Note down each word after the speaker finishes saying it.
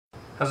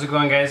How's it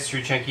going, guys? It's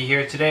Rootjunky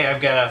here. Today I've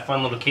got a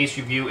fun little case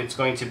review. It's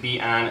going to be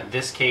on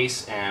this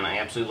case, and I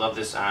absolutely love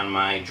this on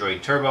my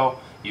Droid Turbo.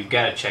 You've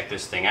got to check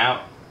this thing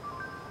out.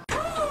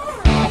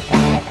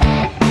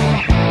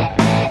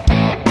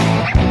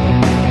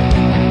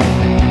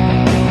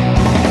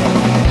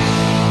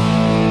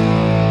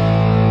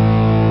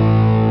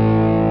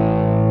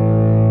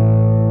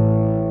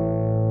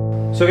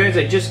 So guys,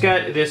 I just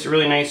got this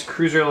really nice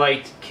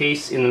Cruzerlite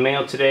case in the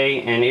mail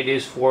today, and it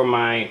is for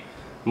my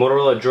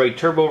Motorola Droid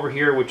Turbo over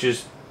here, which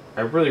is,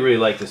 I really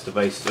like this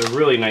device. It's a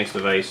really nice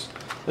device.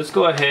 Let's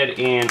go ahead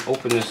and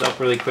open this up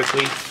really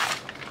quickly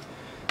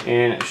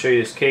and show you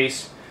this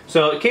case.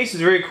 So the case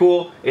is very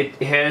cool. It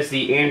has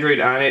the Android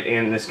on it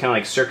and this kind of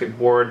like circuit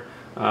board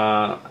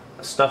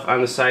stuff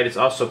on the side. It's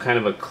also kind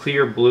of a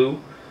clear blue,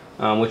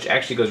 which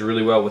actually goes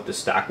really well with the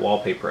stock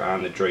wallpaper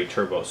on the Droid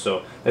Turbo.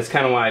 So that's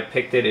kind of why I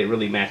picked it. It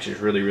really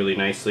matches really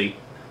nicely.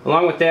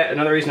 Along with that,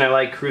 another reason I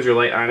like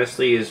Cruzerlite,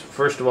 honestly, is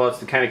first of all, it's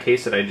the kind of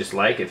case that I just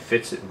like. It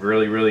fits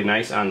really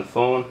nice on the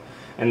phone.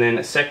 And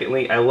then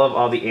secondly, I love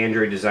all the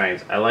Android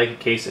designs. I like a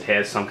case that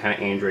has some kind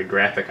of Android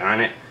graphic on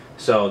it.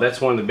 So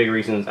that's one of the big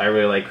reasons I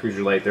really like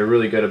Cruzerlite. They're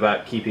really good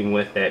about keeping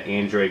with that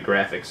Android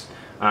graphics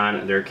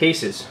on their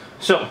cases.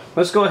 So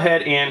let's go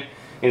ahead and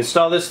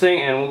install this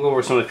thing, and we'll go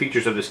over some of the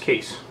features of this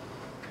case.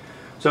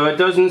 So it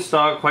does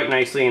install quite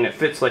nicely, and it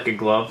fits like a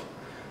glove.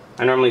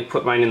 I normally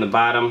put mine in the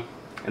bottom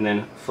and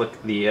then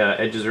flick the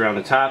edges around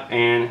the top,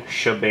 and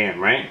shabam,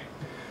 right?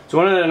 So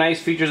one of the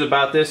nice features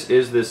about this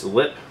is this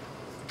lip.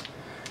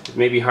 It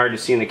may be hard to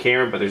see in the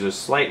camera, but there's a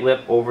slight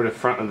lip over the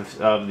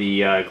front of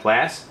the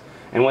glass,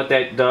 and what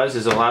that does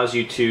is allows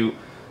you to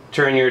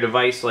turn your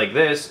device like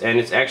this,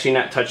 and it's actually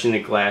not touching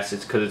the glass.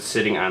 It's because it's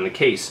sitting on the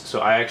case. So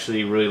I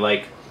actually really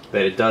like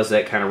that it does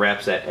that, kind of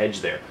wraps that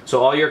edge there.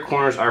 So all your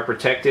corners are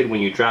protected.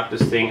 When you drop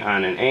this thing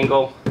on an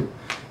angle,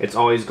 it's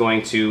always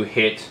going to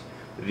hit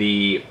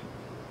the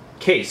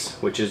case,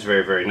 which is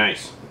very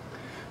nice.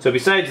 So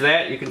besides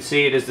that, you can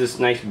see it is this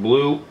nice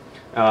blue.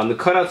 The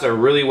cutouts are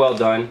really well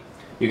done.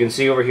 You can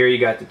see over here you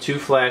got the two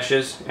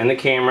flashes and the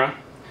camera.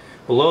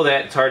 Below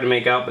that, it's hard to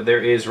make out, but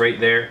there is right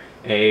there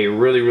a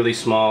really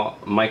small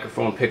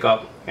microphone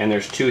pickup, and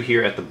there's two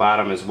here at the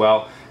bottom as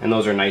well, and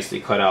those are nicely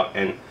cut out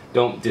and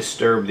don't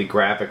disturb the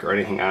graphic or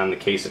anything on the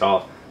case at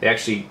all. They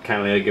actually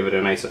kind of give it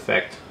a nice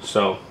effect.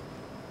 So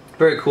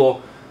very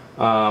cool,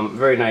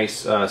 very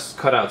nice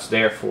cutouts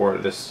there for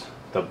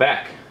the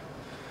back.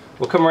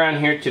 We'll come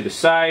around here to the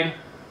side,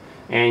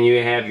 and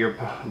you have your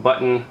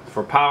button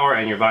for power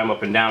and your volume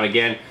up and down.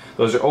 Again,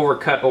 those are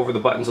overcut over the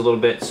buttons a little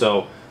bit,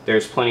 so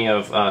there's plenty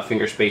of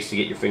finger space to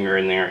get your finger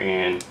in there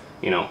and,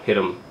 you know, hit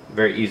them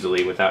very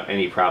easily without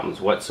any problems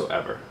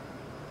whatsoever.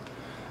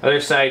 Other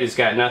side has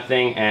got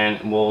nothing,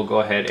 and we'll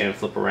go ahead and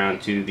flip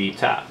around to the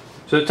top.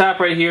 So the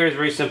top right here is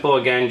very simple.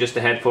 Again, just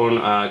a headphone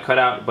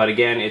cutout, but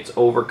again, it's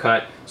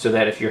overcut so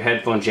that if your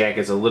headphone jack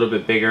is a little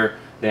bit bigger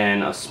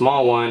than a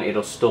small one,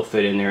 it'll still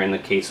fit in there and the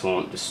case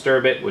won't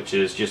disturb it, which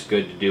is just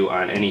good to do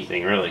on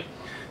anything really.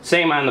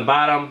 Same on the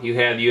bottom, you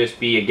have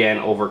USB, again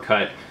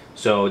overcut,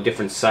 so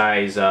different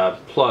size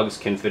plugs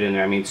can fit in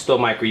there. I mean, it's still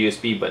micro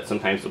USB, but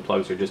sometimes the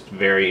plugs are just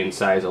vary in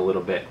size a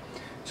little bit.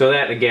 So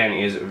that again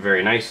is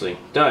very nicely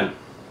done.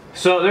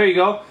 So there you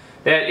go.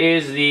 That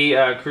is the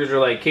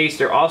Cruzerlite case.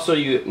 There also,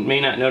 you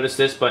may not notice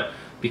this, but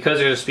because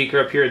there's a speaker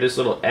up here, this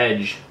little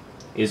edge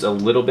is a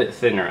little bit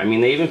thinner. I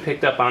mean, they even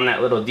picked up on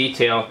that little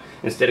detail.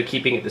 Instead of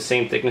keeping it the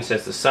same thickness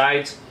as the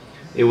sides,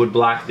 it would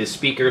block the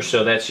speaker,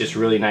 so that's just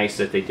really nice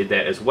that they did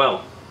that as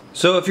well.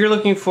 So if you're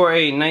looking for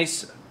a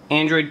nice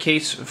Android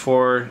case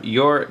for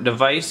your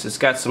device, it's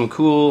got some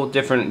cool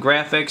different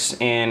graphics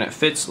and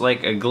fits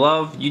like a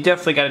glove, you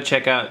definitely got to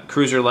check out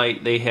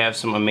Cruzerlite. They have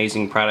some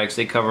amazing products.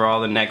 They cover all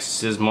the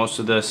Nexuses, most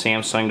of the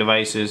Samsung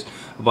devices,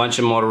 a bunch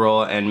of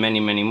Motorola, and many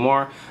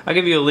more. I'll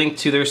give you a link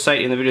to their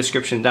site in the video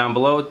description down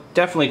below.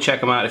 Definitely check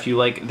them out if you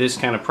like this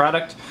kind of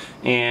product,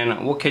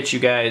 and we'll catch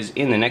you guys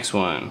in the next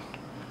one.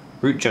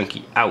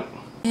 Rootjunky out.